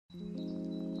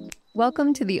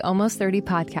Welcome to the Almost 30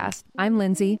 podcast. I'm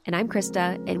Lindsay. And I'm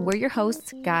Krista, and we're your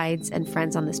hosts, guides, and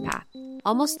friends on this path.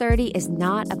 Almost 30 is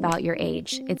not about your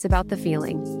age. It's about the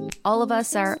feeling. All of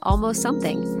us are almost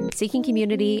something, seeking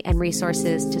community and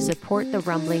resources to support the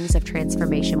rumblings of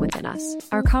transformation within us.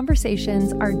 Our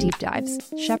conversations are deep dives,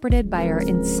 shepherded by our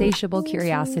insatiable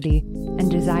curiosity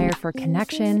and desire for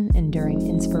connection, enduring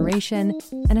inspiration,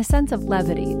 and a sense of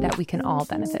levity that we can all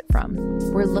benefit from.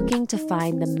 We're looking to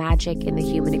find the magic in the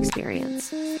human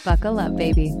experience. Buckle up,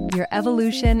 baby. Your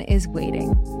evolution is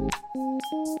waiting.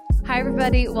 Hi,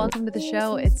 everybody. Welcome to the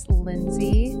show. It's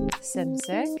Lindsay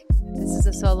Simcik. This is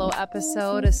a solo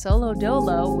episode, a solo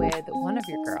dolo with one of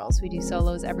your girls. We do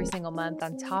solos every single month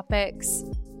on topics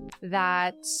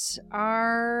that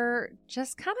are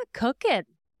just kind of cooking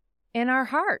in our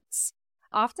hearts.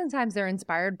 Oftentimes, they're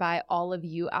inspired by all of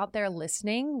you out there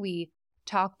listening. We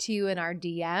talk to you in our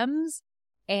DMs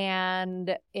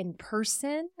and in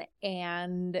person,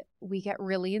 and we get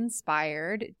really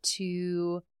inspired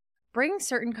to bring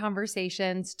certain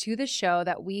conversations to the show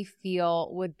that we feel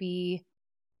would be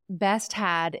best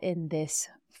had in this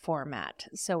format.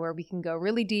 So where we can go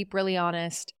really deep, really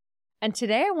honest. And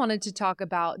today I wanted to talk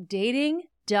about dating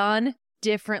done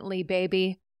differently,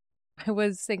 baby. I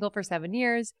was single for 7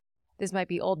 years. This might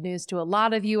be old news to a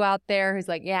lot of you out there who's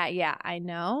like, yeah, I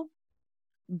know.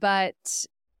 But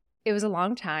it was a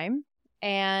long time.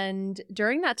 And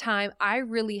during that time, I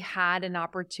really had an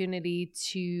opportunity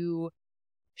to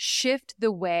shift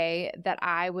the way that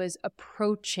I was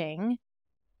approaching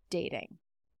dating.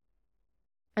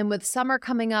 And with summer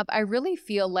coming up, I really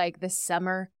feel like the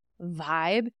summer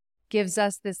vibe gives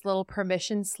us this little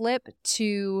permission slip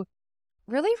to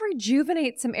really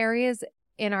rejuvenate some areas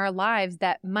in our lives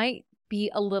that might be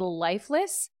a little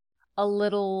lifeless, a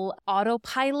little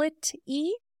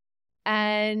autopilot-y,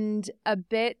 and a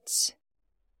bit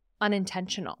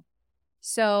unintentional.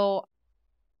 So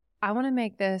I want to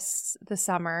make this the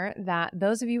summer that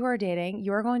those of you who are dating,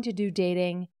 you're going to do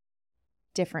dating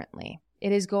differently.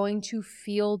 It is going to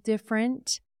feel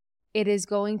different. It is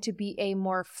going to be a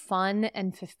more fun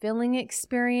and fulfilling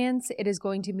experience. It is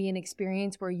going to be an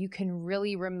experience where you can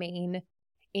really remain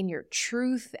in your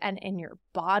truth and in your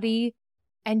body,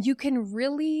 and you can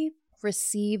really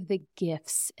receive the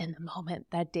gifts in the moment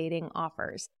that dating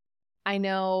offers. I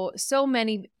know so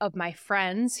many of my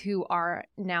friends who are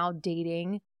now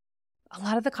dating. A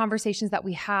lot of the conversations that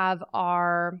we have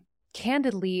are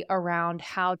candidly around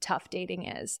how tough dating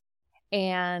is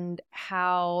and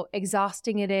how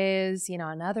exhausting it is,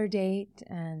 another date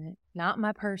and not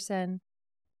my person.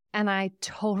 And I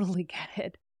totally get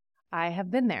it. I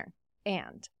have been there.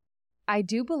 And I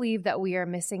do believe that we are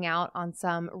missing out on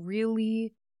some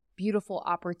really beautiful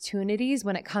opportunities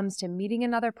when it comes to meeting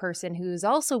another person who's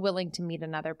also willing to meet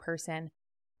another person.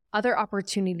 Other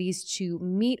opportunities to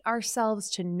meet ourselves,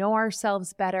 to know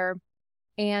ourselves better,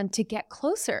 and to get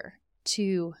closer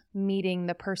to meeting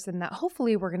the person that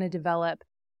hopefully we're going to develop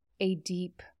a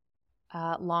deep,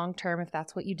 long-term, if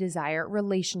that's what you desire,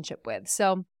 relationship with.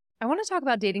 So I want to talk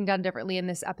about dating done differently in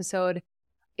this episode.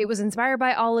 It was inspired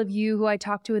by all of you who I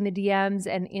talked to in the DMs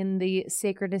and in the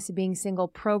Sacredness of Being Single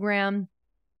program.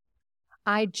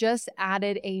 I just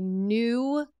added a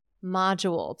new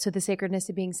module to the Sacredness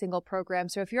of Being Single program.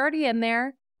 So if you're already in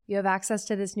there, you have access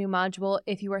to this new module.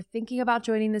 If you are thinking about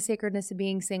joining the Sacredness of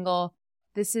Being Single,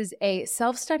 this is a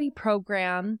self-study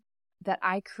program that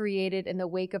I created in the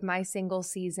wake of my single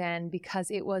season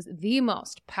because it was the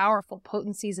most powerful,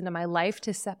 potent season of my life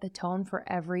to set the tone for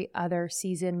every other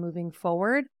season moving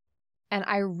forward. And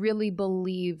I really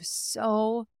believe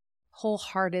so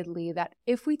wholeheartedly that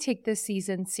if we take this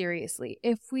season seriously,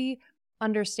 if we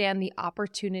understand the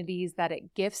opportunities that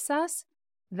it gifts us,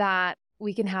 that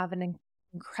we can have an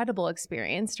incredible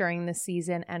experience during this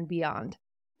season and beyond.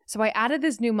 So I added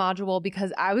this new module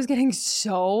because I was getting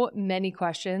so many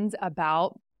questions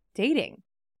about dating.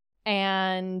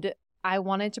 And I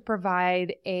wanted to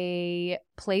provide a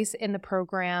place in the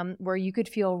program where you could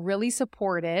feel really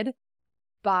supported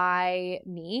by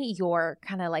me, your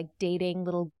kind of like dating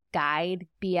little guide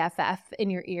BFF in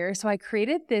your ear. So I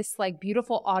created this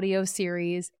beautiful audio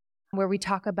series where we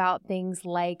talk about things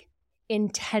like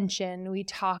intention. We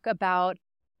talk about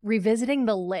revisiting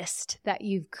the list that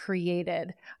you've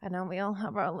created. I know we all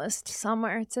have our list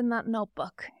somewhere. It's in that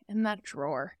notebook, in that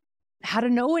drawer. How to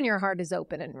know when your heart is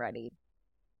open and ready.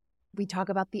 We talk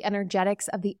about the energetics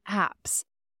of the apps.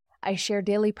 I share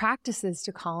daily practices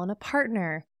to call in a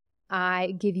partner.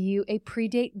 I give you a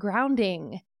pre-date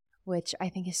grounding, which I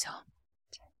think is so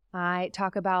important. I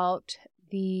talk about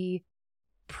the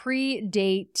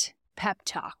pre-date pep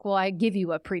talk. Well, I give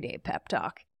you a pre-date pep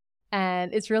talk.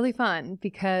 And it's really fun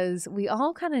because we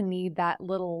all kind of need that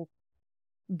little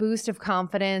boost of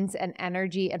confidence and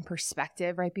energy and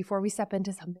perspective right before we step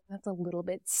into something that's a little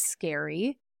bit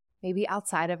scary, maybe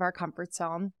outside of our comfort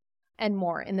zone, and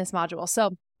more in this module.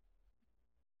 So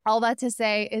all that to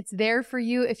say, it's there for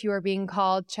you if you are being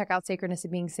called. Check out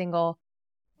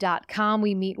sacrednessofbeingsingle.com.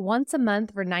 We meet once a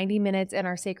month for 90 minutes in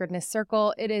our Sacredness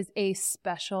Circle. It is a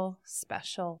special,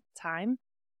 special time.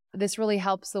 This really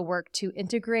helps the work to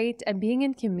integrate, and being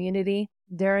in community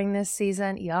during this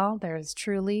season, y'all, there is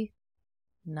truly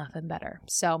nothing better.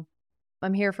 So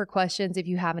I'm here for questions. If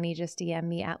you have any, just DM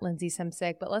me at Lindsay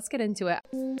Simsick, but let's get into it.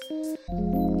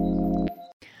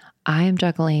 I am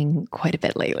juggling quite a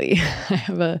bit lately. I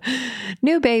have a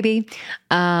new baby,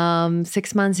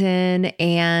 6 months in,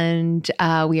 and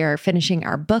we are finishing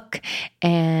our book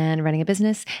and running a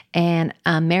business and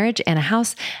a marriage and a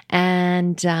house.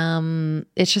 And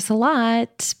it's just a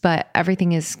lot, but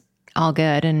everything is all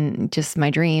good and just my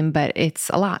dream, but it's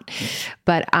a lot.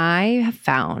 But I have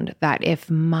found that if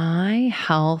my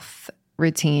health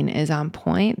routine is on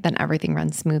point, then everything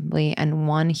runs smoothly. And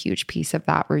one huge piece of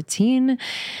that routine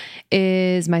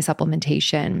is my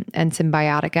supplementation. And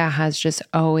Cymbiotika has just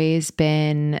always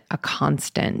been a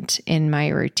constant in my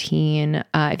routine.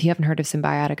 If you haven't heard of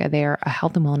Cymbiotika, they're a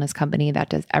health and wellness company that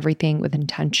does everything with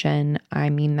intention. I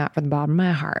mean that from the bottom of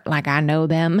my heart. Like, I know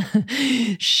them.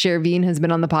 Sherveen has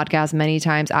been on the podcast many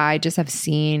times. I just have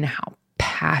seen how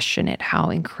passionate, how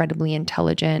incredibly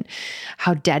intelligent,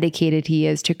 how dedicated he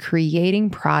is to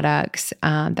creating products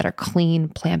that are clean,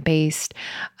 plant-based,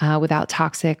 without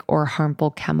toxic or harmful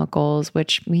chemicals,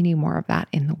 which we need more of that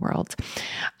in the world.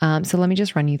 So let me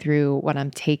just run you through what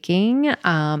I'm taking.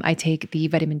 I take the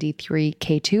vitamin D3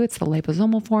 K2. It's the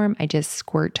liposomal form. I just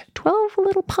squirt 12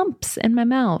 little pumps in my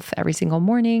mouth every single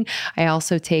morning. I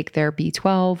also take their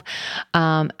B12.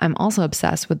 I'm also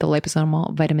obsessed with the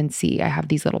liposomal vitamin C. I have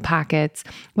these little packets.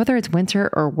 Whether it's winter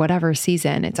or whatever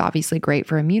season, it's obviously great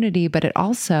for immunity, but it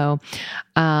also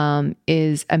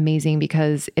is amazing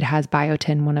because it has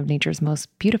biotin, one of nature's most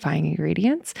beautifying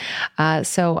ingredients.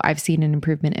 So I've seen an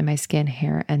improvement in my skin,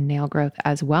 hair, and nail growth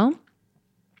as well.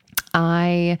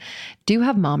 I do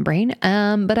have mom brain,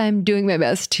 but I'm doing my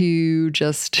best to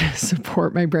just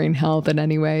support my brain health in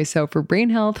any way. So for brain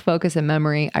health, focus, and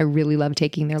memory, I really love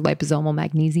taking their liposomal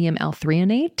magnesium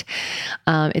L-threonate.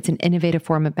 It's an innovative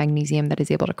form of magnesium that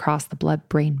is able to cross the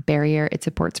blood-brain barrier. It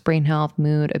supports brain health,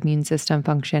 mood, immune system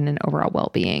function, and overall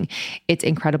well-being. It's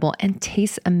incredible and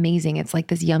tastes amazing. It's like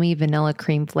this yummy vanilla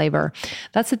cream flavor.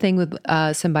 That's the thing with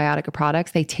Cymbiotika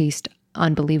products. They taste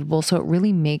unbelievable. So it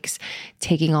really makes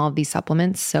taking all of these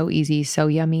supplements so easy, so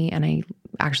yummy, and I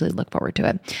actually look forward to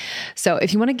it. So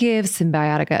if you want to give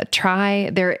Cymbiotika a try,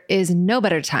 there is no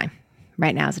better time.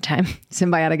 Right now is the time.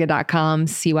 Cymbiotika.com,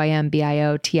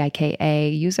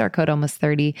 Cymbiotika. Use our code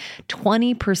almost30,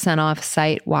 20% off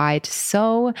site-wide.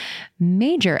 So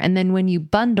major. And then when you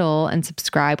bundle and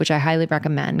subscribe, which I highly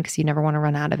recommend because you never want to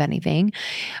run out of anything,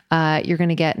 you're going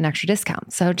to get an extra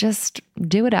discount. So just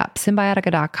do it up.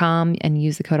 Cymbiotika.com and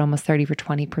use the code almost30 for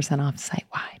 20% off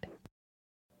site-wide.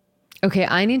 Okay,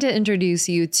 I need to introduce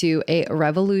you to a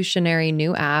revolutionary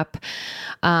new app,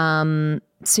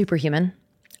 Superhuman.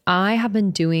 I have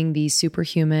been doing these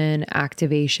Superhuman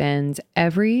activations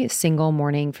every single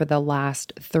morning for the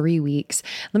last 3 weeks.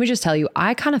 Let me just tell you,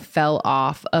 I kind of fell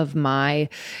off of my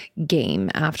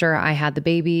game after I had the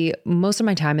baby. Most of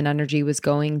my time and energy was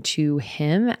going to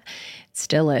him.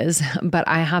 Still is, but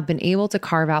I have been able to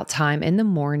carve out time in the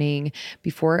morning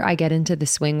before I get into the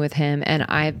swing with him. And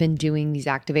I've been doing these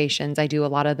activations. I do a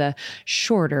lot of the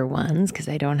shorter ones because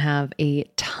I don't have a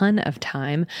ton of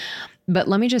time. But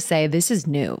let me just say, this is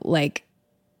new. Like,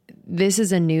 this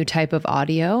is a new type of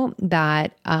audio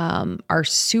that are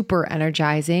super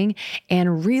energizing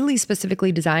and really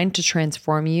specifically designed to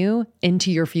transform you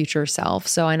into your future self.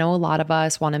 So I know a lot of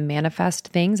us want to manifest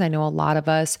things. I know a lot of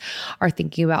us are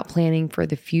thinking about planning for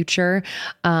the future,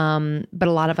 but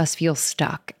a lot of us feel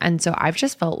stuck. And so I've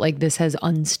just felt like this has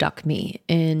unstuck me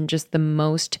in just the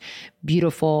most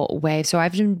beautiful way. So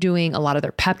I've been doing a lot of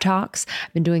their pep talks.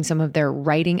 I've been doing some of their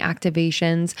writing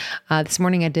activations. This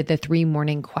morning I did the 3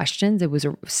 morning questions. It was a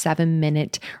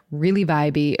 7-minute, really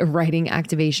vibey writing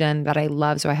activation that I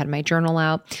love. So I had my journal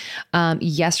out.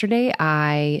 Yesterday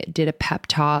I did a pep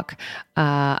talk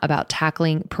about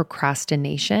tackling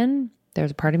procrastination.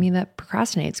 There's a part of me that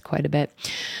procrastinates quite a bit.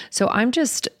 So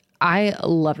I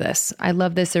love this. I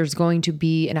love this. There's going to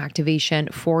be an activation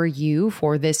for you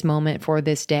for this moment, for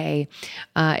this day.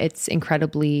 It's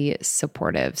incredibly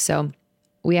supportive. So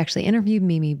We actually interviewed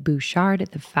Mimi Bouchard,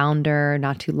 the founder,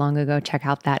 not too long ago. Check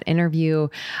out that interview.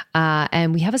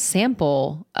 And we have a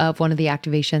sample of one of the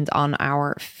activations on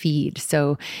our feed.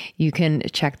 So you can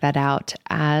check that out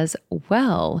as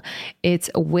well.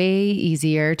 It's way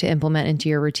easier to implement into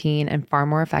your routine and far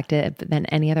more effective than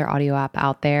any other audio app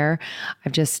out there.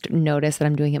 I've just noticed that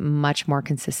I'm doing it much more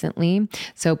consistently.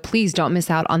 So please don't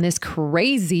miss out on this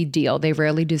crazy deal. They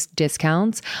rarely do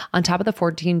discounts. On top of the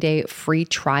 14-day free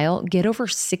trial, get over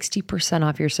 60%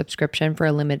 off your subscription for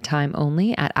a limited time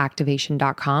only at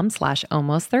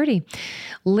activation.com/almost30.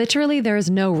 Literally, there is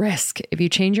no risk. If you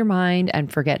change your mind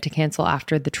and forget to cancel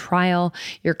after the trial,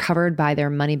 you're covered by their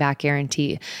money-back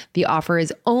guarantee. The offer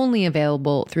is only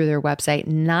available through their website,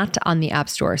 not on the App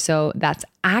Store. So that's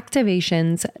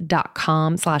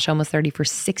activations.com/almost30 for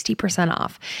 60%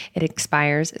 off. It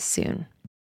expires soon.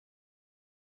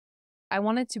 I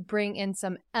wanted to bring in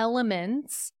some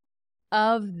elements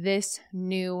of this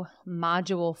new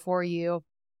module for you.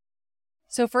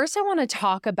 So first, I want to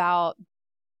talk about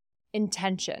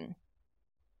intention.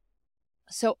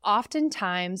 So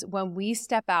oftentimes when we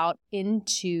step out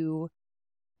into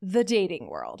the dating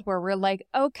world where we're like,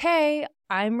 okay,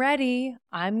 I'm ready.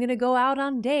 I'm going to go out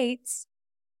on dates.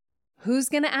 Who's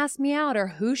going to ask me out, or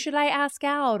who should I ask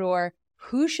out, or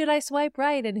who should I swipe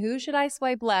right and who should I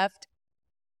swipe left?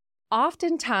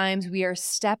 Oftentimes, we are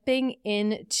stepping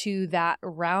into that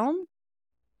realm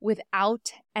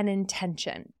without an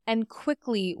intention, and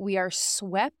quickly we are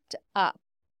swept up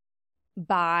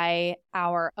by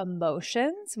our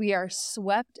emotions. We are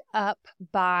swept up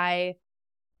by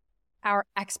our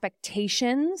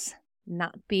expectations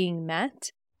not being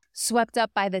met, swept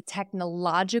up by the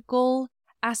technological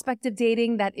aspect of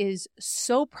dating that is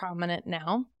so prominent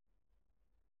now.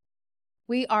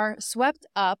 We are swept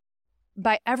up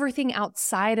by everything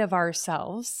outside of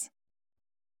ourselves,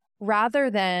 rather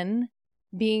than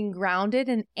being grounded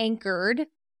and anchored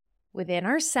within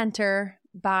our center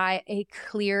by a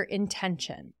clear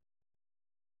intention.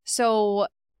 So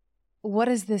what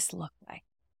does this look like?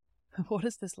 What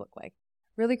does this look like?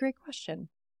 Really great question.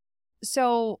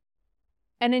 So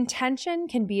an intention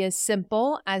can be as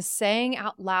simple as saying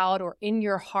out loud or in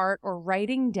your heart or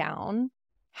writing down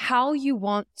how you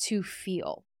want to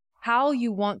feel, how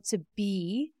you want to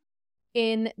be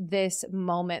in this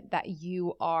moment that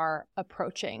you are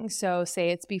approaching. So say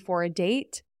it's before a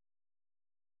date.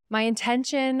 My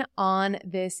intention on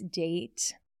this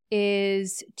date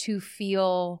is to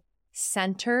feel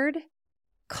centered,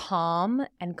 calm,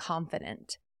 and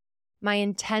confident. My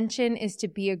intention is to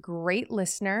be a great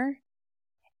listener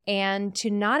and to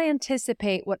not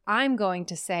anticipate what I'm going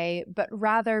to say, but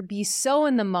rather be so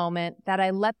in the moment that I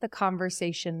let the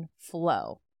conversation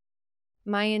flow.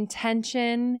 My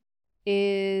intention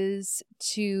is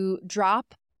to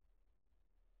drop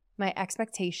my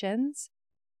expectations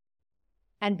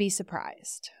and be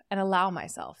surprised and allow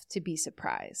myself to be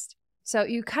surprised. So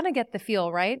you kind of get the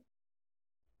feel, right?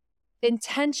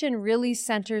 Intention really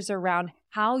centers around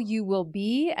how you will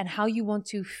be and how you want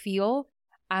to feel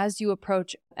as you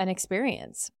approach an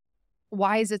experience.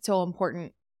 Why is it so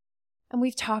important? And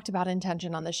we've talked about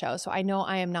intention on the show, so I know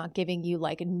I am not giving you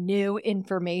like new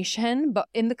information, but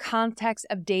in the context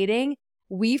of dating,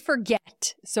 we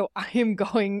forget. So I am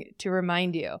going to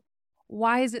remind you.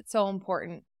 Why is it so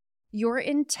important? Your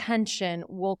intention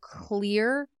will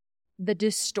clear the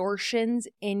distortions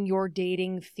in your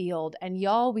dating field. And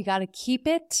y'all, we got to keep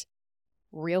it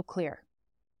real clear.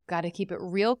 Got to keep it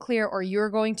real clear, or you're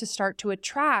going to start to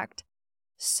attract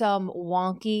some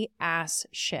wonky ass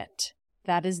shit.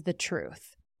 That is the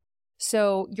truth.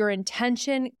 So your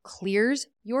intention clears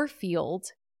your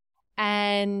field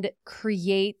and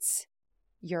creates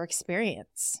your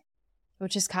experience,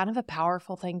 which is kind of a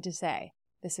powerful thing to say.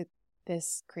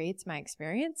 This creates my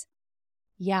experience.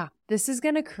 Yeah, this is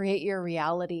going to create your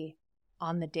reality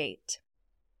on the date.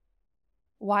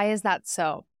 Why is that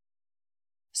so?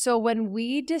 So when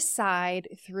we decide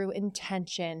through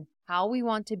intention how we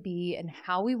want to be and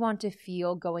how we want to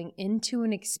feel going into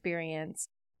an experience,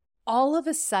 all of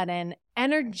a sudden,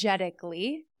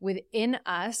 energetically within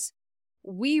us,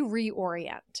 we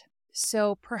reorient.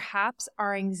 So perhaps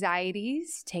our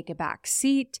anxieties take a back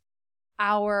seat.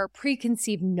 Our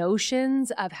preconceived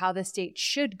notions of how this date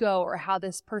should go or how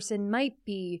this person might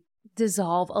be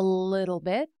dissolve a little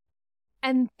bit.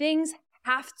 And things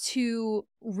have to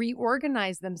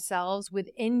reorganize themselves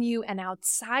within you and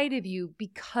outside of you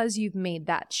because you've made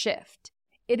that shift.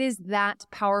 It is that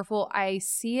powerful. I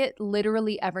see it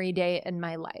literally every day in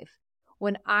my life.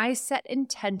 When I set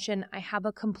intention, I have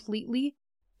a completely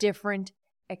different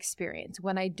experience.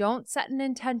 When I don't set an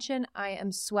intention, I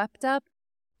am swept up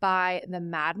by the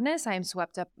madness. I am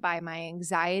swept up by my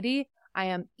anxiety. I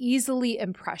am easily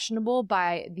impressionable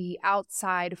by the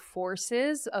outside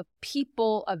forces of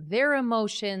people, of their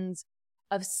emotions,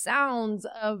 of sounds,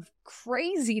 of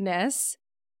craziness.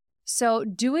 So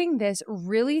doing this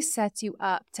really sets you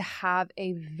up to have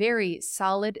a very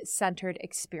solid, centered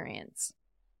experience.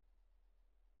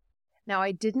 Now,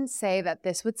 I didn't say that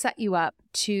this would set you up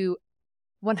to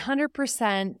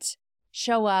 100%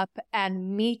 show up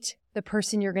and meet the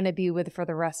person you're going to be with for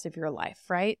the rest of your life,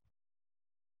 right?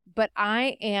 But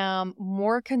I am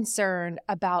more concerned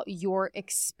about your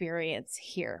experience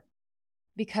here,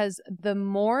 because the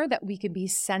more that we can be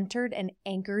centered and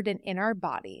anchored and in our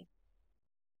body,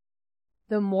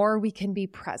 the more we can be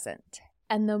present.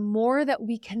 And the more that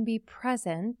we can be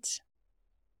present,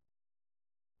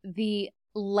 the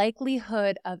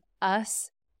likelihood of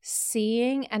us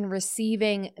seeing and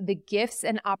receiving the gifts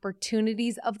and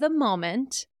opportunities of the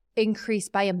moment increase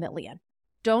by 1,000,000.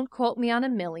 Don't quote me on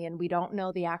 1,000,000. We don't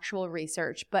know the actual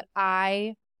research, but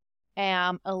I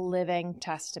am a living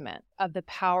testament of the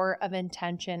power of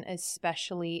intention,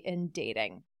 especially in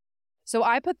dating. So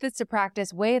I put this to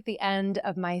practice way at the end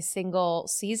of my single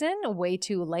season, way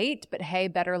too late, but hey,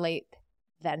 better late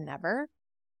than never.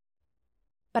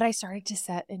 But I started to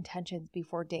set intentions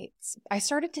before dates. I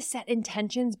started to set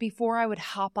intentions before I would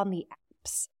hop on the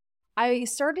apps. I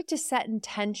started to set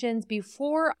intentions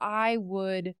before I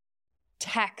would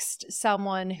text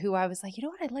someone who I was like, you know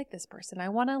what, I like this person. I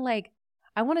want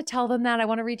to tell them that. I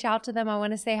want to reach out to them. I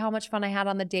want to say how much fun I had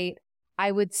on the date.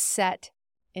 I would set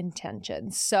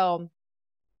intentions. So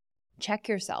check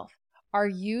yourself. Are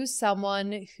you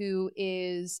someone who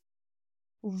is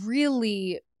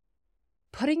really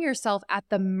putting yourself at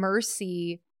the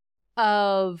mercy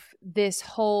of this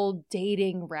whole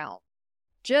dating realm?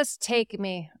 Just take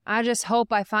me. I just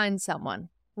hope I find someone.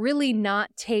 Really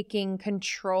not taking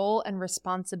control and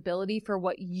responsibility for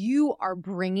what you are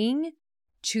bringing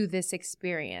to this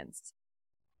experience.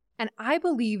 And I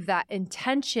believe that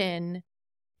intention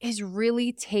is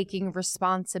really taking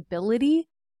responsibility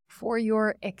for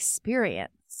your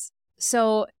experience.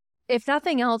 So if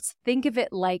nothing else, think of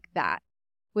it like that.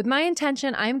 With my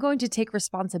intention, I'm going to take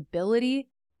responsibility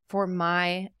for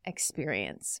my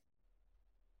experience.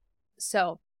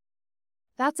 So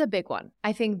that's a big one.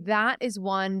 I think that is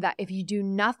one that if you do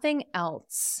nothing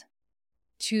else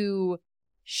to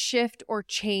shift or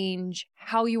change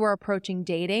how you are approaching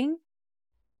dating,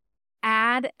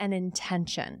 add an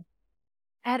intention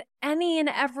at any and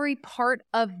every part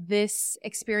of this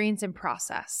experience and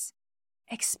process.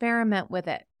 Experiment with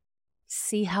it.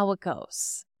 See how it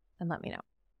goes and let me know.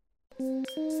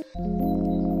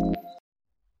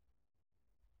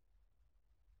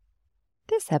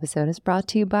 This episode is brought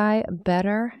to you by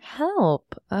BetterHelp.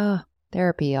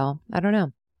 Therapy, y'all. I don't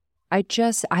know. I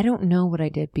don't know what I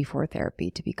did before therapy,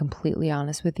 to be completely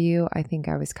honest with you. I think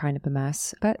I was kind of a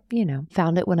mess, but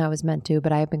found it when I was meant to.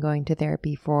 But I have been going to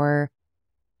therapy for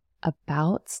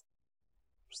about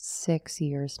 6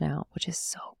 years now, which is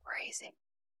so crazy.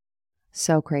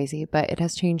 So crazy, but it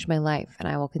has changed my life, and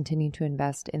I will continue to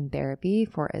invest in therapy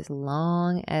for as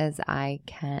long as I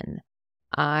can.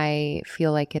 I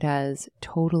feel like it has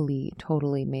totally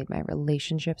made my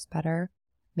relationships better,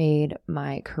 made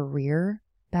my career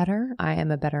better. I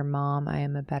am a better mom. I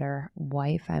am a better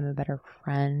wife. I am a better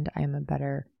friend. I am a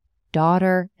better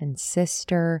daughter and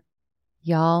sister.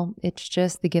 Y'all, it's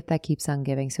just the gift that keeps on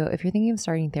giving. So if you're thinking of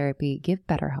starting therapy, give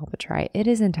BetterHelp a try. It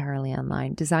is entirely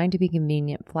online, designed to be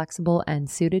convenient, flexible, and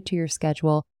suited to your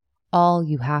schedule. All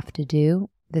you have to do,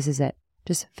 this is it.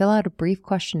 Just fill out a brief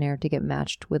questionnaire to get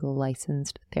matched with a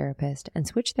licensed therapist and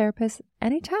switch therapists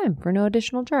anytime for no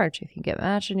additional charge. If you get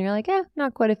matched and you're like,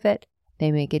 not quite a fit,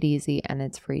 they make it easy and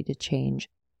it's free to change.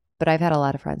 But I've had a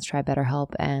lot of friends try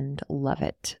BetterHelp and love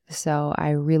it. So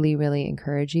I really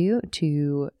encourage you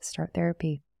to start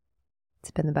therapy.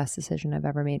 It's been the best decision I've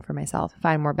ever made for myself.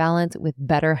 Find more balance with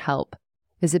BetterHelp.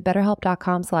 Visit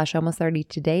betterhelp.com/almost30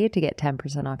 today to get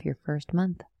 10% off your first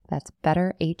month. That's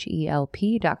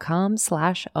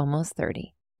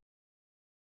betterhelp.com/almost30.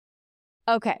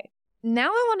 Okay, now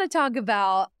I want to talk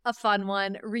about a fun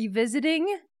one,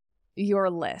 revisiting your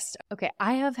list. Okay,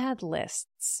 I have had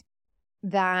lists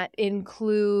that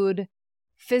include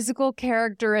physical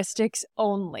characteristics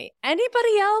only.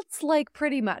 Anybody else, like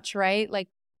pretty much, right? Like,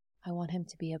 I want him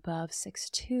to be above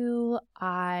 6'2".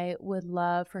 I would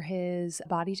love for his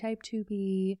body type to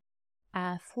be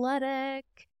athletic,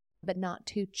 but not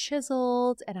too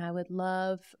chiseled. And I would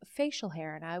love facial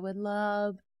hair. And I would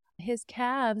love his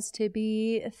calves to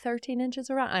be 13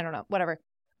 inches around. I don't know, whatever.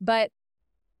 But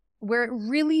we're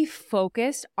really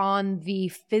focused on the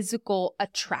physical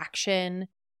attraction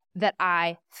that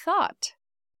I thought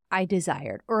I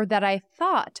desired or that I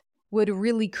thought would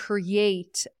really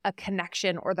create a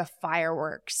connection or the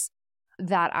fireworks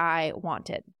that I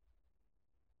wanted.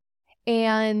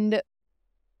 And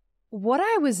what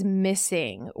I was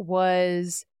missing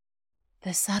was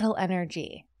the subtle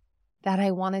energy that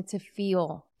I wanted to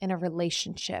feel in a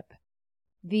relationship,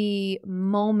 the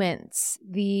moments,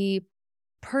 the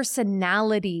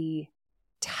personality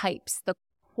types, the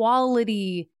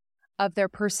quality of their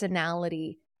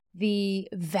personality, the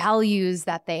values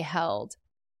that they held.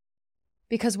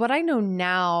 Because what I know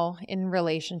now in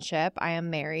relationship, I am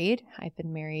married. I've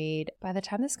been married, by the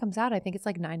time this comes out, I think it's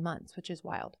like 9 months, which is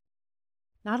wild.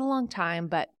 Not a long time,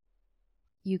 but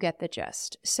you get the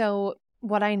gist. So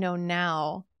what I know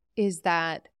now is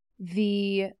that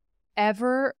the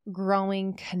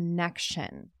ever-growing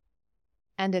connection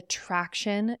and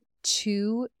attraction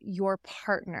to your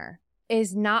partner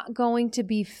is not going to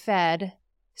be fed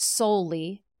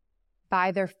solely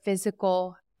by their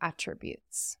physical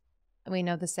attributes. We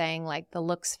know the saying, like, the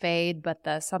looks fade, but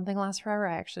the something lasts forever.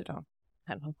 I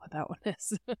don't know what that one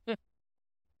is.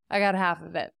 I got half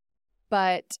of it.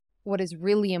 But what is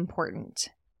really important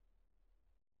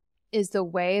is the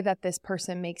way that this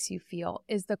person makes you feel,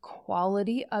 is the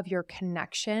quality of your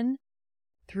connection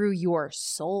through your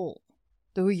soul,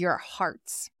 through your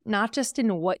hearts, not just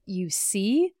in what you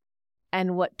see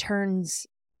and what turns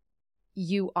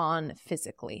you on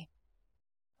physically.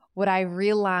 What I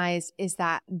realized is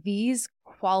that these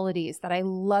qualities that I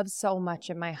love so much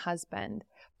in my husband,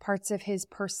 parts of his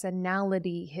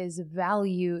personality, his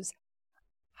values,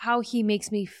 how he makes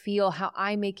me feel, how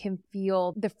I make him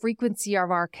feel, the frequency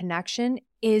of our connection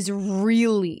is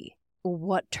really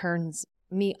what turns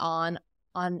me on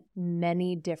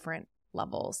many different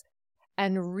levels,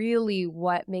 and really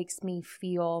what makes me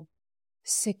feel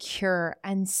secure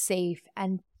and safe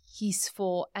and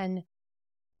peaceful and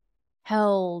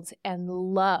held and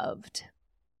loved.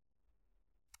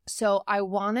 So I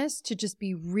want us to just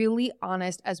be really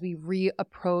honest as we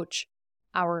reapproach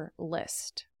our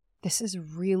list. This is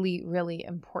really, really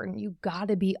important. You got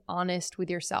to be honest with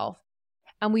yourself.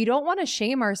 And we don't want to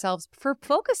shame ourselves for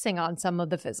focusing on some of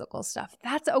the physical stuff.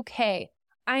 That's okay.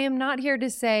 I am not here to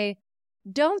say,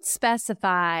 don't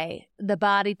specify the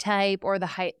body type or the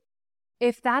height.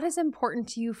 If that is important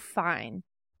to you, fine.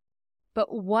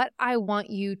 But what I want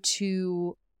you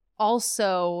to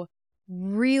also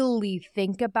really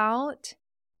think about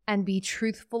and be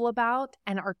truthful about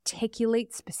and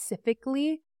articulate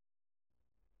specifically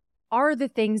are the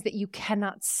things that you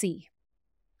cannot see,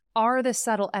 are the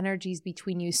subtle energies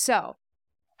between you. So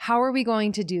how are we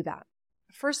going to do that?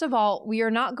 First of all, we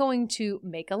are not going to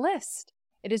make a list.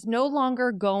 It is no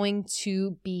longer going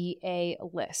to be a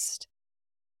list.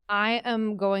 I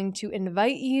am going to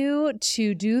invite you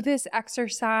to do this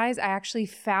exercise. I actually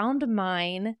found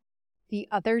mine the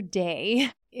other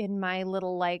day in my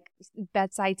little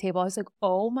bedside table. I was like,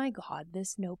 oh my God,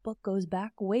 this notebook goes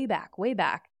back, way back, way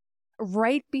back.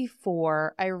 Right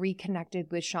before I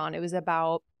reconnected with Sean, it was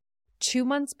about 2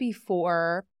 months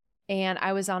before, and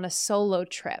I was on a solo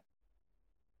trip.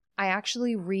 I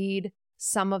actually read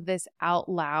some of this out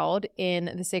loud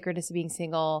in the Sacredness of Being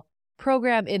Single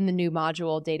program in the new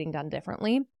module, Dating Done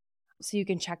Differently. So you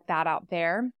can check that out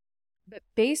there. But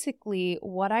basically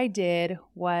what I did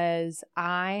was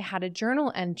I had a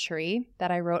journal entry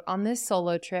that I wrote on this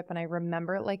solo trip, and I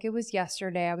remember it like it was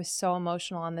yesterday. I was so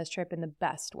emotional on this trip in the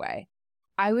best way.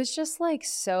 I was just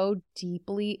so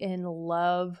deeply in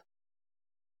love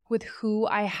with who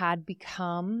I had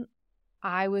become.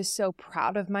 I was so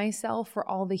proud of myself for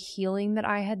all the healing that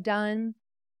I had done.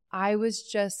 I was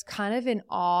just kind of in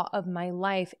awe of my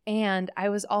life. And I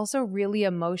was also really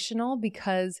emotional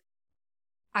because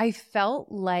I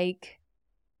felt like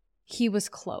he was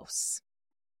close.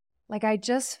 I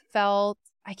just felt,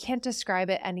 I can't describe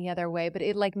it any other way, but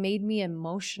it made me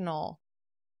emotional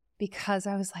because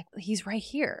I was like, he's right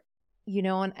here,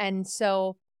 and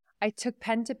so I took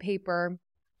pen to paper.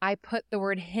 I put the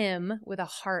word him with a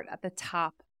heart at the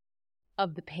top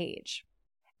of the page.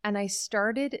 And I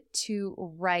started to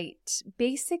write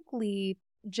basically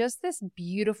just this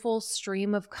beautiful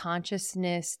stream of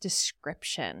consciousness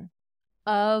description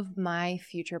of my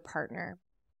future partner.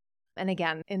 And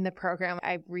again, in the program,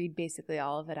 I read basically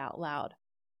all of it out loud.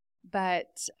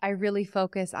 But I really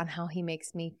focus on how he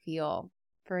makes me feel.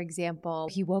 For example,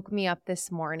 he woke me up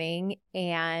this morning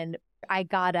and I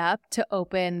got up to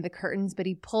open the curtains, but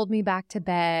he pulled me back to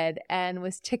bed and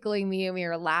was tickling me, and we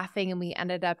were laughing, and we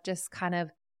ended up just kind of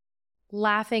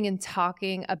laughing and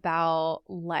talking about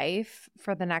life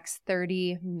for the next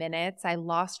 30 minutes. I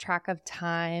lost track of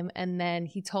time. And then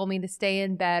he told me to stay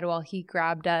in bed while he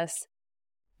grabbed us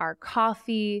our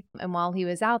coffee. And while he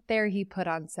was out there, he put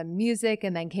on some music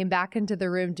and then came back into the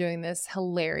room doing this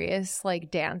hilarious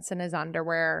like dance in his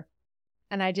underwear.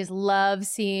 And I just love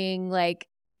seeing like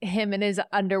him in his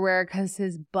underwear because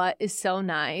his butt is so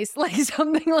nice, like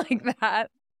something like that.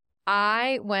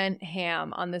 I went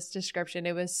ham on this description.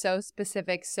 It was so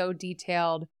specific, so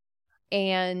detailed.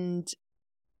 And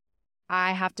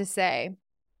I have to say,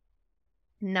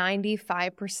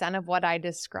 95% of what I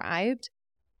described,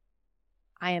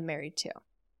 I am married to.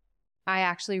 I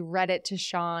actually read it to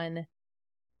Sean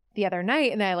the other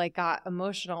night and I like got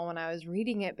emotional when I was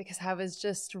reading it because I was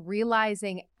just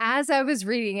realizing as I was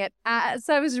reading it, as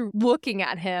I was looking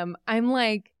at him, I'm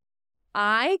like,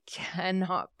 I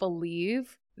cannot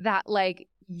believe that like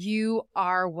you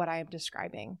are what I am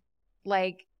describing.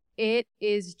 Like it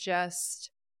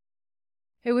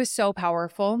was so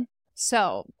powerful.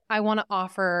 So I want to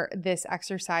offer this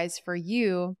exercise for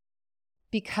you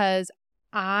because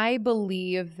I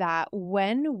believe that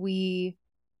when we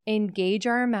engage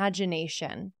our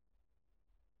imagination,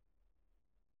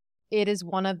 it is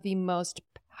one of the most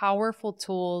powerful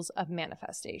tools of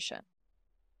manifestation.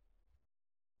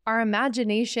 Our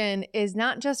imagination is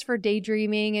not just for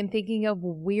daydreaming and thinking of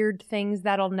weird things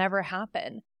that'll never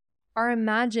happen. Our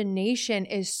imagination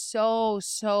is so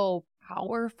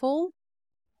powerful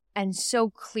and so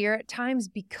clear at times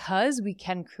because we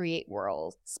can create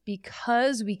worlds,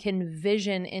 because we can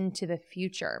vision into the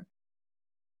future.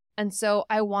 And so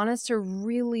I want us to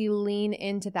really lean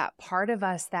into that part of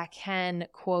us that can,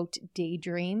 quote,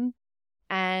 daydream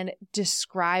and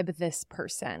describe this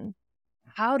person.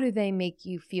 How do they make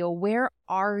you feel? Where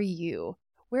are you?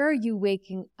 Where are you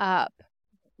waking up?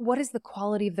 What is the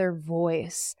quality of their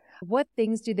voice? What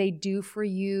things do they do for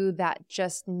you that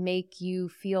just make you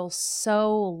feel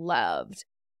so loved?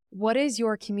 What is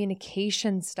your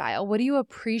communication style? What do you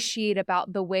appreciate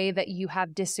about the way that you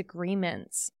have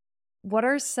disagreements? What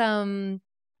are some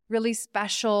really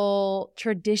special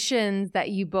traditions that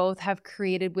you both have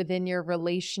created within your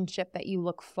relationship that you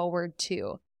look forward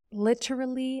to?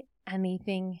 Literally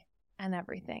anything and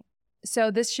everything.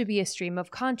 So this should be a stream of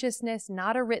consciousness,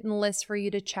 not a written list for you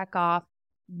to check off.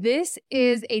 This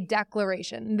is a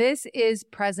declaration. This is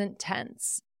present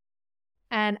tense.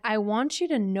 And I want you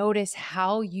to notice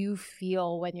how you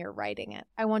feel when you're writing it.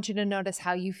 I want you to notice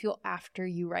how you feel after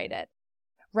you write it.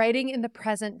 Writing in the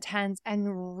present tense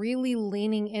and really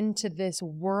leaning into this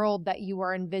world that you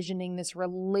are envisioning, this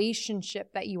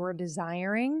relationship that you are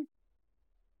desiring,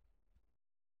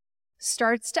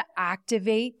 starts to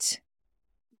activate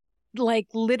like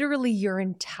literally your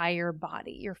entire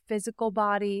body, your physical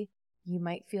body. You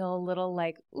might feel a little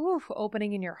like, ooh,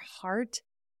 opening in your heart.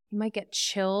 You might get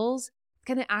chills. It's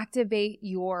going to activate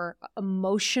your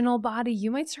emotional body. You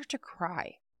might start to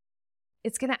cry.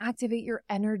 It's going to activate your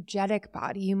energetic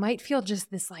body. You might feel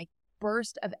just this like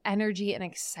burst of energy and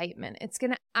excitement. It's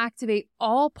going to activate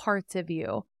all parts of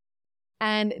you.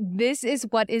 And this is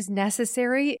what is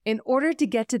necessary in order to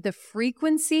get to the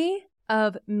frequency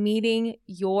of meeting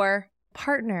your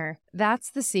partner. That's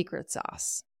the secret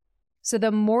sauce. So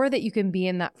the more that you can be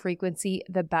in that frequency,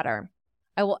 the better.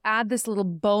 I will add this little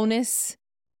bonus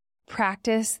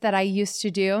practice that I used to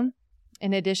do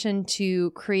in addition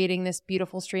to creating this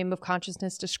beautiful stream of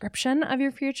consciousness description of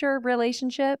your future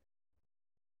relationship.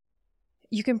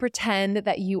 You can pretend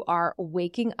that you are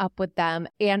waking up with them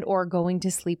and or going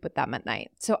to sleep with them at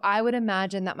night. So I would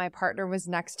imagine that my partner was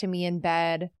next to me in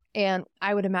bed and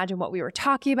I would imagine what we were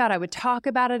talking about. I would talk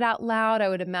about it out loud. I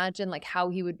would imagine like how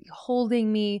he would be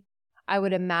holding me. I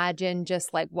would imagine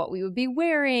just like what we would be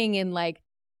wearing and like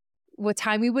what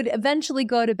time we would eventually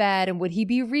go to bed and would he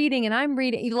be reading and I'm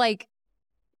reading, like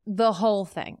the whole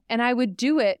thing. And I would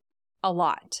do it a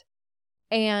lot.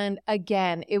 And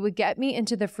again, it would get me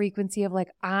into the frequency of like,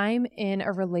 I'm in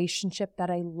a relationship that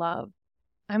I love.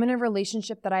 I'm in a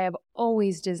relationship that I have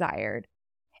always desired.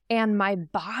 And my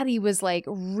body was like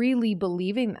really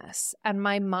believing this. And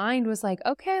my mind was like,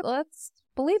 okay, let's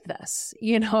believe this,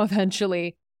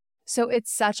 eventually. So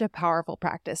it's such a powerful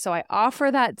practice. So I offer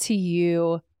that to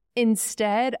you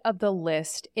instead of the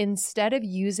list, instead of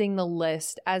using the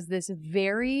list as this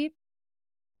very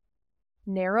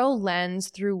narrow lens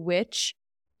through which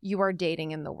you are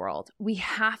dating in the world. We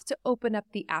have to open up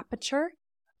the aperture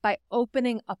by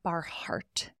opening up our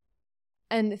heart.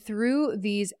 And through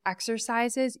these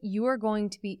exercises, you are going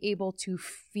to be able to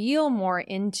feel more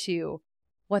into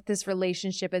what this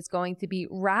relationship is going to be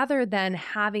rather than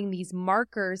having these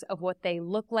markers of what they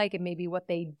look like and maybe what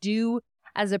they do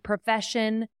as a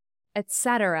profession,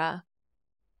 etc.,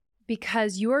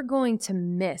 because you're going to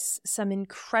miss some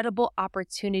incredible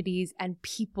opportunities and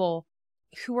people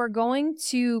who are going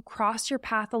to cross your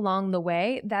path along the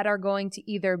way that are going to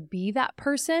either be that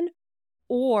person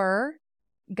or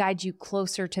guide you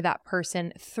closer to that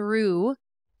person through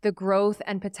the growth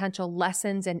and potential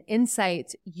lessons and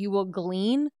insights you will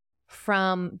glean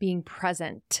from being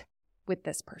present with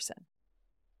this person.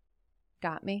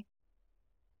 Got me?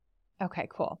 Okay,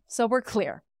 cool. So we're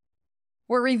clear.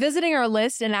 We're revisiting our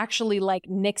list and actually like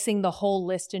nixing the whole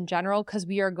list in general because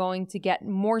we are going to get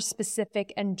more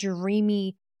specific and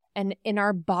dreamy and in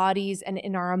our bodies and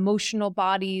in our emotional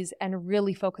bodies and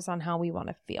really focus on how we want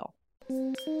to feel.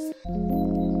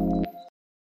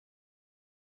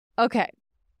 Okay,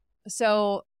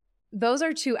 so those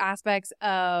are two aspects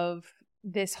of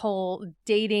this whole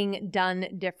dating done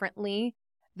differently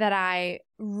that I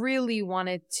really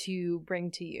wanted to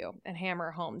bring to you and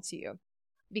hammer home to you.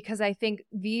 Because I think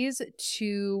these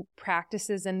two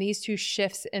practices and these two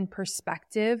shifts in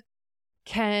perspective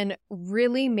can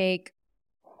really make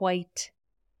quite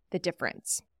the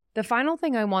difference. The final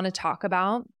thing I want to talk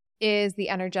about is the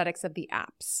energetics of the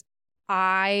apps.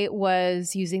 I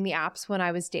was using the apps when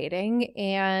I was dating,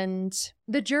 and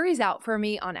the jury's out for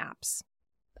me on apps.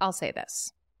 I'll say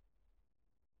this.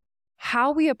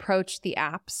 How we approach the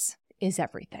apps is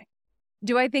everything.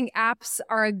 Do I think apps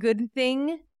are a good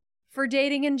thing for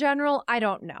dating in general? I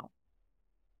don't know.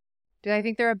 Do I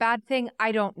think they're a bad thing?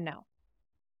 I don't know.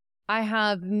 I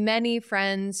have many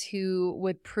friends who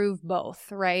would prove both,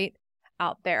 right,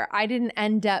 out there. I didn't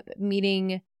end up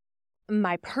meeting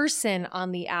my person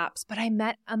on the apps, but I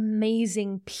met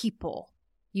amazing people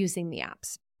using the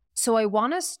apps. So I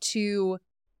want us to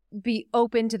be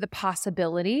open to the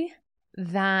possibility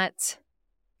that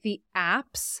the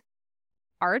apps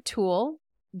are a tool.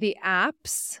 The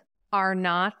apps are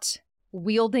not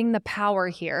wielding the power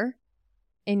here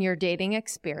in your dating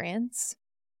experience,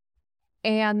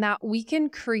 and that we can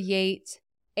create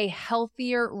a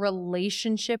healthier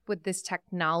relationship with this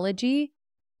technology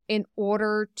in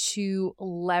order to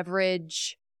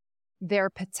leverage their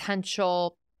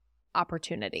potential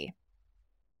opportunity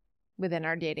within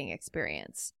our dating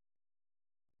experience.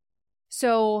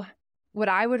 So what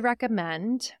I would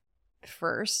recommend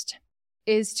first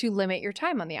is to limit your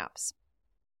time on the apps.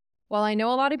 Well, I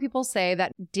know a lot of people say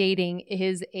that dating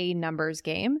is a numbers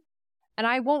game, and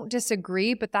I won't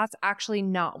disagree, but that's actually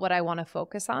not what I want to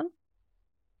focus on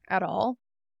at all.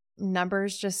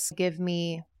 Numbers just give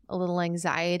me a little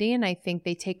anxiety, and I think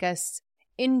they take us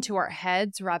into our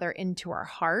heads rather into our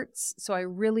hearts. So I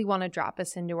really want to drop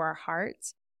us into our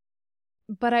hearts.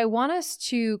 But I want us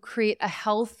to create a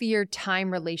healthier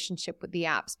time relationship with the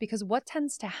apps, because what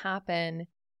tends to happen,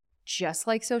 just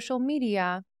like social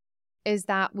media, is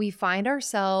that we find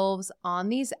ourselves on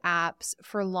these apps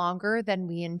for longer than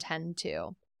we intend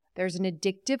to. There's an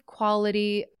addictive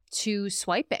quality to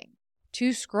swiping, to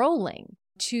scrolling,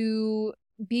 to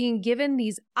being given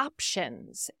these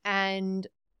options on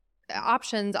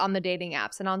the dating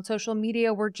apps. And on social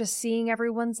media, we're just seeing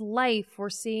everyone's life. We're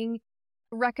seeing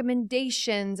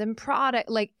recommendations and product.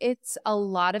 Like, it's a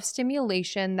lot of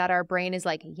stimulation that our brain is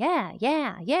like,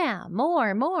 yeah,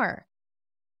 more.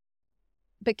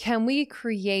 But can we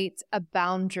create a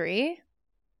boundary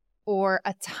or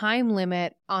a time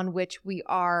limit on which we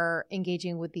are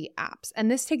engaging with the apps?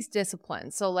 And this takes discipline.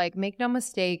 So like, make no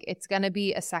mistake, it's going to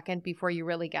be a second before you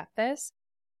really get this.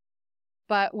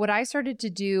 But what I started to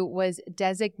do was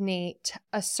designate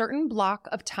a certain block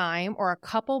of time or a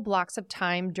couple blocks of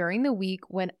time during the week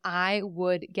when I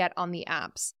would get on the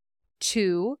apps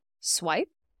to swipe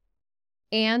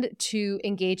and to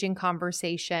engage in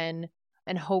conversation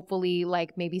and hopefully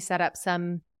like maybe set up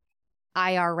some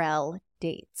IRL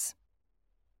dates.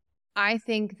 I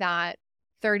think that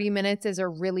 30 minutes is a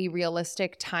really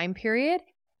realistic time period.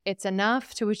 It's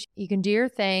enough to which you can do your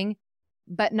thing,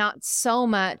 but not so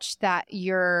much that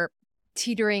you're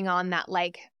teetering on that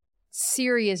like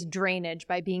serious drainage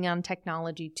by being on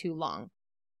technology too long.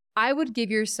 I would give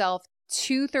yourself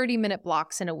 2 30-minute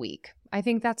blocks in a week. I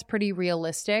think that's pretty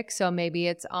realistic. So maybe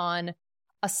it's on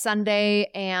a Sunday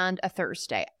and a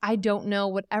Thursday. I don't know,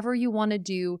 whatever you want to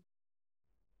do,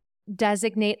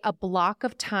 designate a block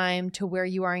of time to where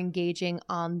you are engaging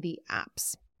on the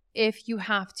apps. If you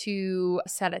have to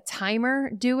set a timer,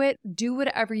 do it. Do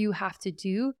whatever you have to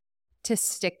do to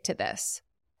stick to this.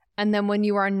 And then when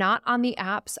you are not on the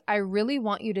apps, I really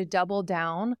want you to double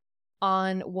down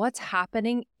on what's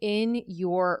happening in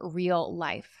your real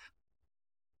life.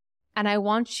 And I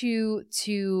want you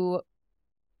to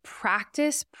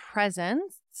practice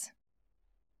presence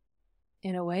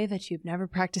in a way that you've never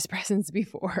practiced presence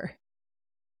before.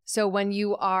 So when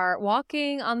you are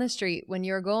walking on the street, when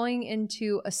you're going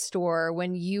into a store,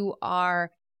 when you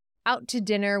are out to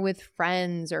dinner with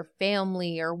friends or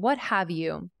family or what have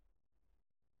you,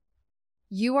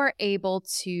 you are able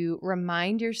to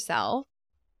remind yourself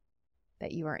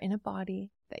that you are in a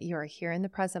body, that you are here in the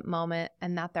present moment,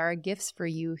 and that there are gifts for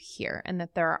you here, and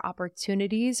that there are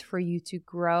opportunities for you to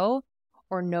grow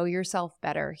or know yourself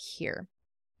better here.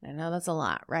 I know that's a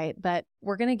lot, right? But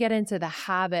we're going to get into the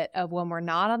habit of when we're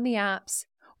not on the apps,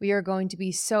 we are going to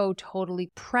be so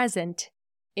totally present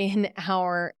in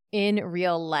our in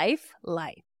real life,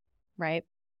 right?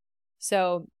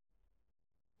 So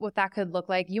what that could look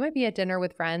like, you might be at dinner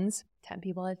with friends, 10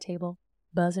 people at a table,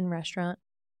 buzzing restaurant,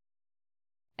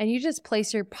 and you just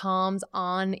place your palms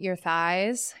on your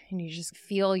thighs and you just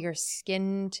feel your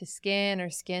skin to skin or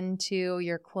skin to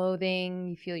your clothing.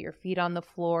 You feel your feet on the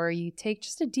floor. You take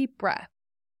just a deep breath.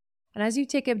 And as you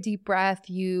take a deep breath,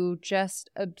 you just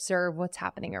observe what's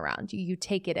happening around you. You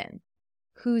take it in.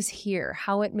 Who's here,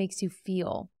 how it makes you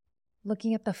feel.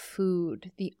 Looking at the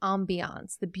food, the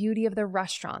ambiance, the beauty of the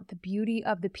restaurant, the beauty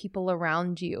of the people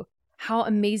around you, how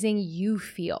amazing you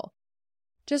feel.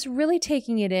 Just really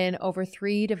taking it in over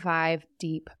 3 to 5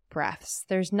 deep breaths.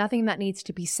 There's nothing that needs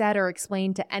to be said or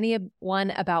explained to anyone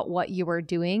about what you are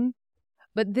doing,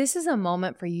 but this is a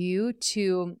moment for you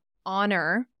to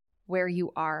honor where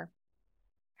you are.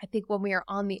 I think when we are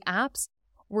on the apps,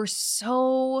 we're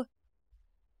so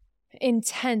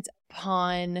intent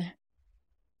upon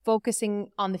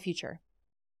focusing on the future.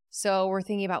 So we're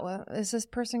thinking about, well, is this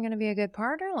person going to be a good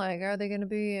partner? Like, are they going to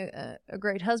be a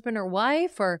great husband or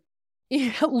wife? Or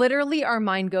literally our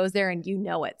mind goes there and you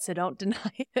know it. So don't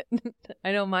deny it.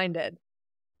 I don't mind it.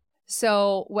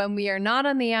 So when we are not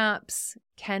on the apps,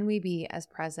 can we be as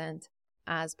present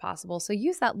as possible? So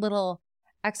use that little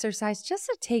exercise just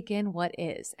to take in what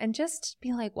is and just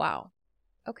be like, wow,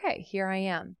 okay, here I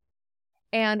am.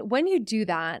 And when you do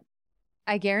that,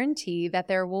 I guarantee that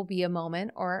there will be a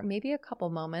moment or maybe a couple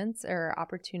moments or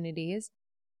opportunities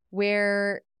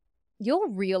where you'll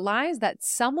realize that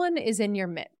someone is in your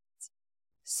midst,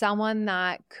 someone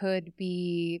that could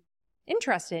be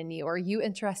interested in you or you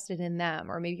interested in them,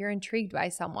 or maybe you're intrigued by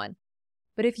someone.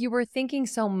 But if you were thinking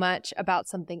so much about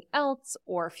something else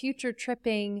or future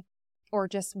tripping or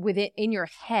just with it in your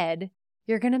head,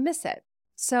 you're going to miss it.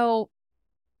 So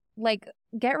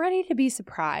get ready to be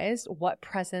surprised what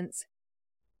presence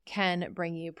can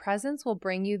bring you. Presence will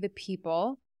bring you the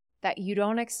people that you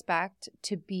don't expect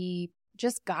to be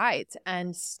just guides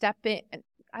and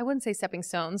I wouldn't say stepping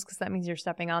stones because that means you're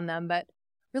stepping on them, but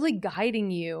really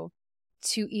guiding you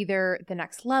to either the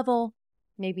next level,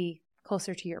 maybe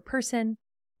closer to your person,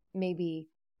 maybe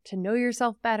to know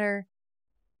yourself better.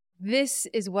 This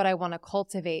is what I want to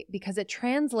cultivate because it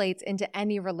translates into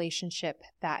any relationship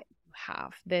that you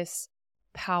have, this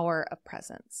power of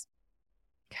presence.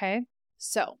 Okay?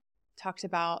 So, talked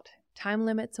about time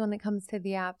limits when it comes to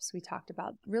the apps. We talked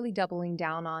about really doubling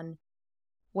down on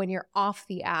when you're off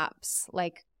the apps,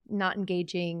 like not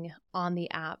engaging on the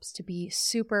apps, to be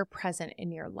super present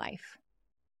in your life.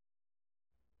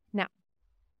 Now,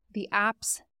 the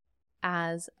apps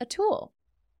as a tool,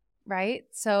 right?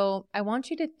 So I want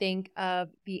you to think of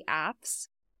the apps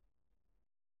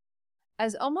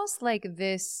as almost like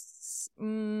this,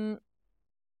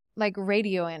 like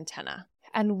radio antenna.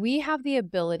 And we have the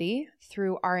ability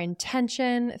through our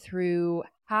intention, through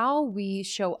how we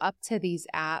show up to these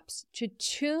apps, to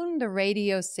tune the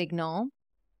radio signal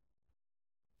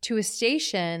to a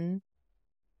station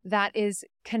that is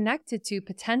connected to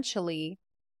potentially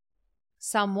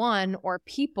someone or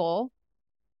people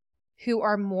who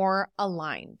are more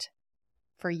aligned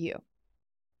for you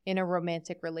in a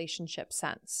romantic relationship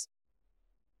sense.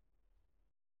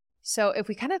 So if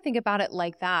we kind of think about it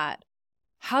like that,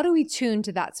 how do we tune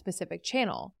to that specific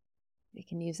channel? We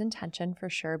can use intention for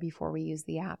sure before we use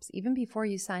the apps, even before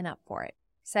you sign up for it,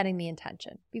 setting the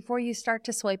intention. Before you start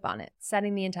to swipe on it,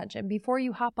 setting the intention. Before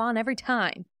you hop on every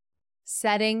time,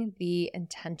 setting the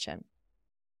intention.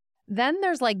 Then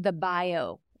there's like the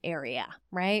bio area,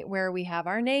 right? Where we have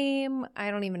our name.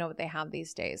 I don't even know what they have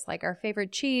these days. Like our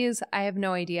favorite cheese. I have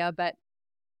no idea, but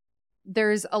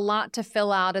there's a lot to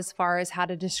fill out as far as how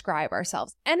to describe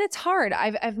ourselves. And it's hard.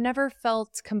 I've never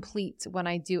felt complete when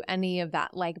I do any of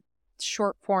that like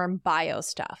short form bio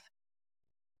stuff.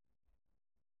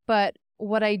 But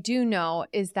what I do know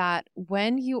is that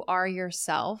when you are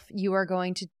yourself, you are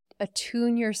going to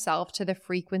attune yourself to the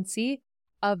frequency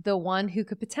of the one who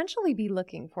could potentially be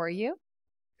looking for you,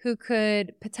 who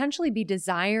could potentially be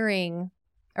desiring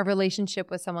a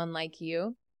relationship with someone like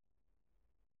you,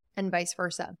 and vice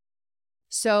versa.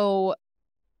 So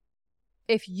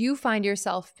if you find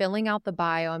yourself filling out the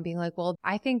bio and being like, well,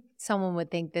 I think someone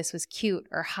would think this was cute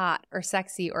or hot or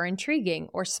sexy or intriguing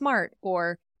or smart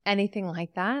or anything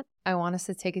like that, I want us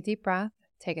to take a deep breath,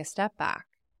 take a step back,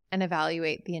 and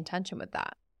evaluate the intention with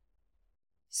that.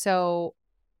 So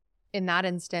in that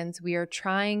instance, we are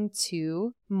trying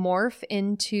to morph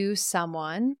into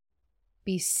someone,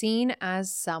 be seen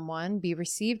as someone, be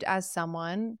received as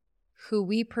someone who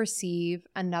we perceive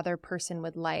another person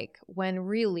would like, when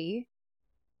really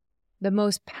the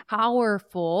most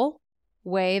powerful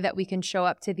way that we can show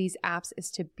up to these apps is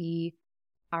to be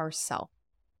ourselves.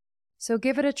 So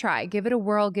give it a try, give it a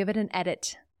whirl, give it an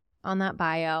edit on that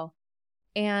bio.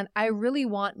 And I really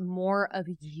want more of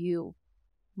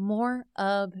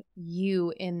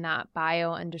you in that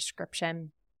bio and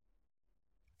description.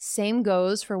 Same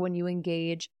goes for when you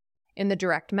engage in the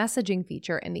direct messaging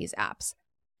feature in these apps.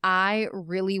 I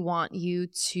really want you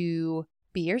to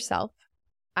be yourself.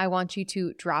 I want you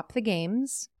to drop the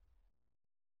games.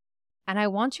 And I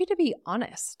want you to be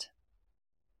honest.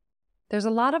 There's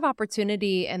a lot of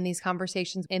opportunity in these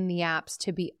conversations in the apps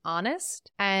to be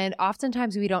honest. And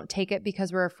oftentimes we don't take it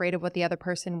because we're afraid of what the other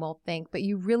person will think. But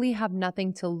you really have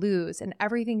nothing to lose and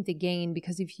everything to gain,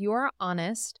 because if you are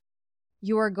honest,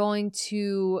 you are going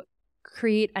to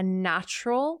create a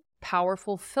natural,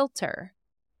 powerful filter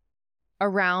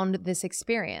around this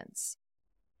experience.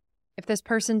 If this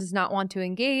person does not want to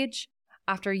engage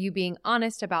after you being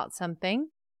honest about something,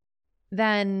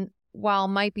 then while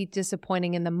might be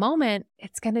disappointing in the moment,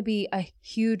 it's going to be a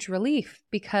huge relief,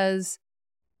 because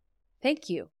thank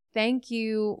you. Thank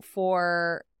you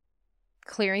for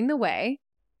clearing the way.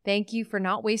 Thank you for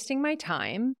not wasting my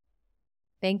time.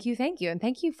 Thank you. Thank you. And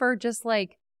thank you for just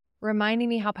like reminding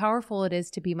me how powerful it is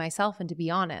to be myself and to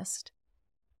be honest.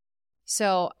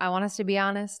 So I want us to be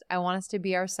honest. I want us to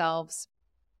be ourselves,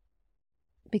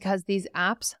 because these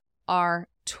apps are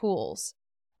tools,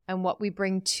 and what we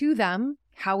bring to them,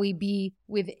 how we be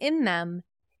within them,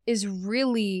 is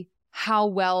really how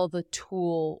well the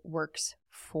tool works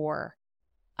for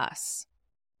us.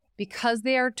 Because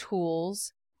they are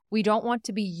tools, we don't want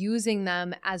to be using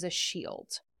them as a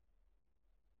shield.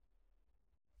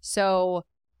 So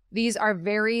these are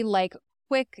very like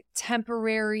quick,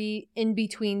 temporary,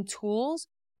 in-between tools.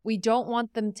 We don't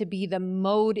want them to be the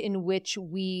mode in which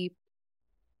we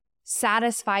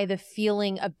satisfy the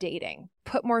feeling of dating.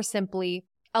 Put more simply,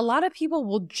 a lot of people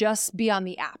will just be on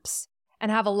the apps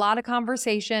and have a lot of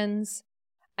conversations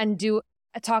and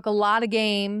talk a lot of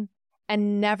game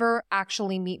and never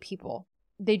actually meet people.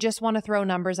 They just want to throw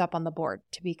numbers up on the board,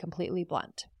 to be completely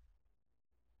blunt.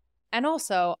 And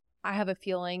also, I have a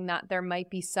feeling that there might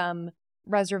be some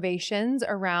reservations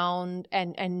around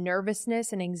and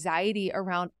nervousness and anxiety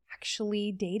around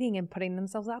actually dating and putting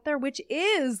themselves out there, which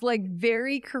is like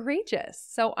very courageous.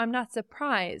 So I'm not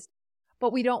surprised,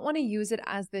 but we don't want to use it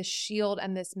as this shield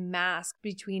and this mask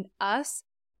between us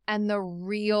and the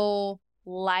real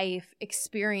life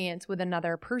experience with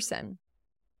another person.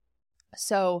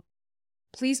 So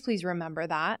please, please remember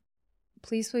that.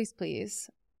 Please, please, please.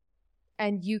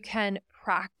 And you can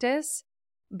practice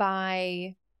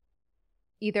by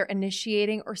either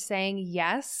initiating or saying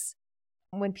yes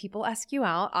when people ask you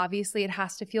out. Obviously, it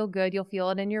has to feel good. You'll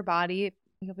feel it in your body.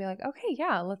 You'll be like, okay,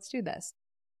 yeah, let's do this.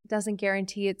 It doesn't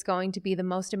guarantee it's going to be the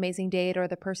most amazing date or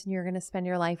the person you're going to spend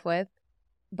your life with.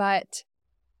 But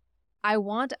I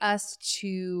want us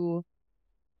to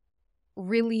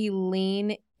really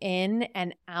lean in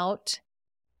and out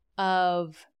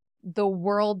of the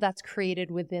world that's created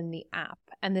within the app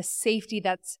and the safety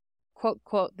that's, quote,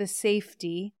 quote, the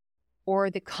safety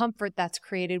or the comfort that's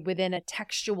created within a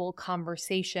textual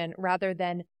conversation, rather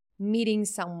than meeting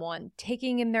someone,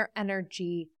 taking in their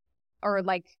energy, or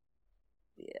like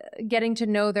getting to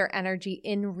know their energy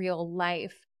in real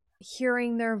life,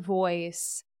 hearing their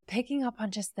voice, picking up on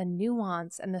just the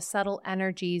nuance and the subtle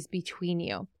energies between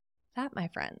you. That, my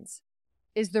friends,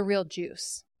 is the real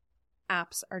juice.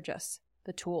 Apps are just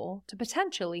the tool to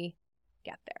potentially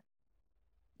get there.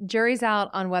 Jury's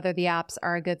out on whether the apps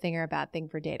are a good thing or a bad thing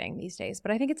for dating these days, but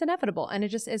I think it's inevitable, and it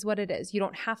just is what it is. You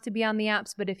don't have to be on the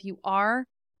apps, but if you are,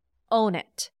 own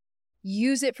it.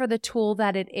 Use it for the tool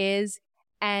that it is,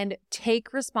 and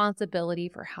take responsibility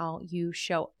for how you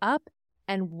show up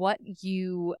and what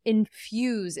you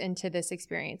infuse into this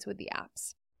experience with the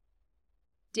apps.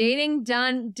 Dating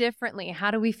done differently.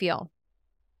 How do we feel?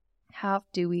 How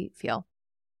do we feel?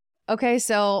 Okay,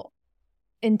 so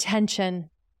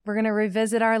intention. We're going to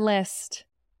revisit our list.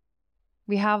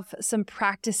 We have some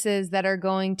practices that are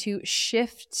going to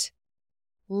shift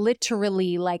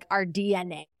literally like our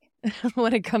DNA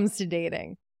when it comes to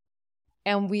dating.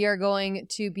 And we are going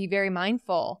to be very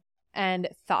mindful and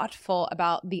thoughtful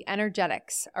about the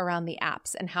energetics around the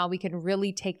apps and how we can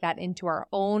really take that into our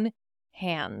own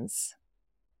hands.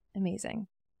 Amazing.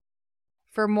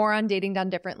 For more on Dating Done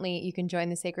Differently, you can join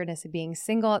the Sacredness of Being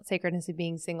Single at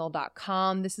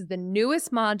sacrednessofbeingsingle.com. This is the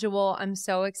newest module I'm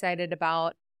so excited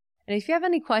about. And if you have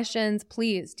any questions,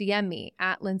 please DM me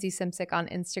at Lindsay Simcik on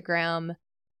Instagram.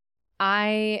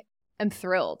 I am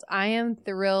thrilled. I am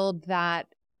thrilled that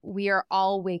we are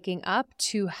all waking up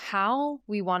to how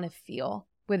we want to feel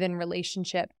within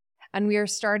relationship. And we are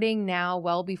starting now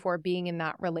well before being in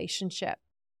that relationship.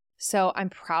 So I'm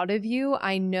proud of you.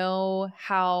 I know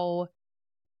how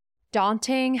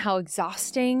daunting, how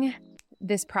exhausting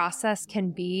this process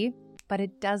can be, but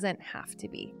it doesn't have to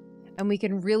be. And we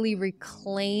can really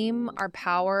reclaim our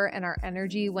power and our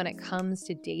energy when it comes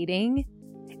to dating.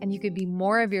 And you can be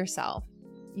more of yourself.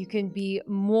 You can be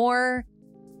more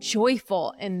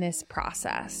joyful in this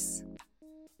process.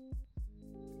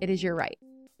 It is your right.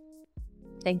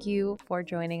 Thank you for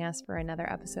joining us for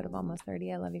another episode of Almost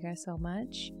 30. I love you guys so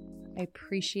much. I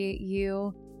appreciate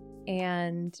you.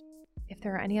 And if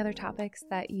there are any other topics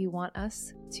that you want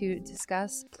us to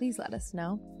discuss, please let us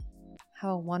know.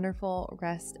 Have a wonderful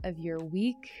rest of your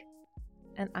week,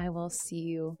 and I will see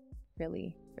you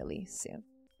really, really soon.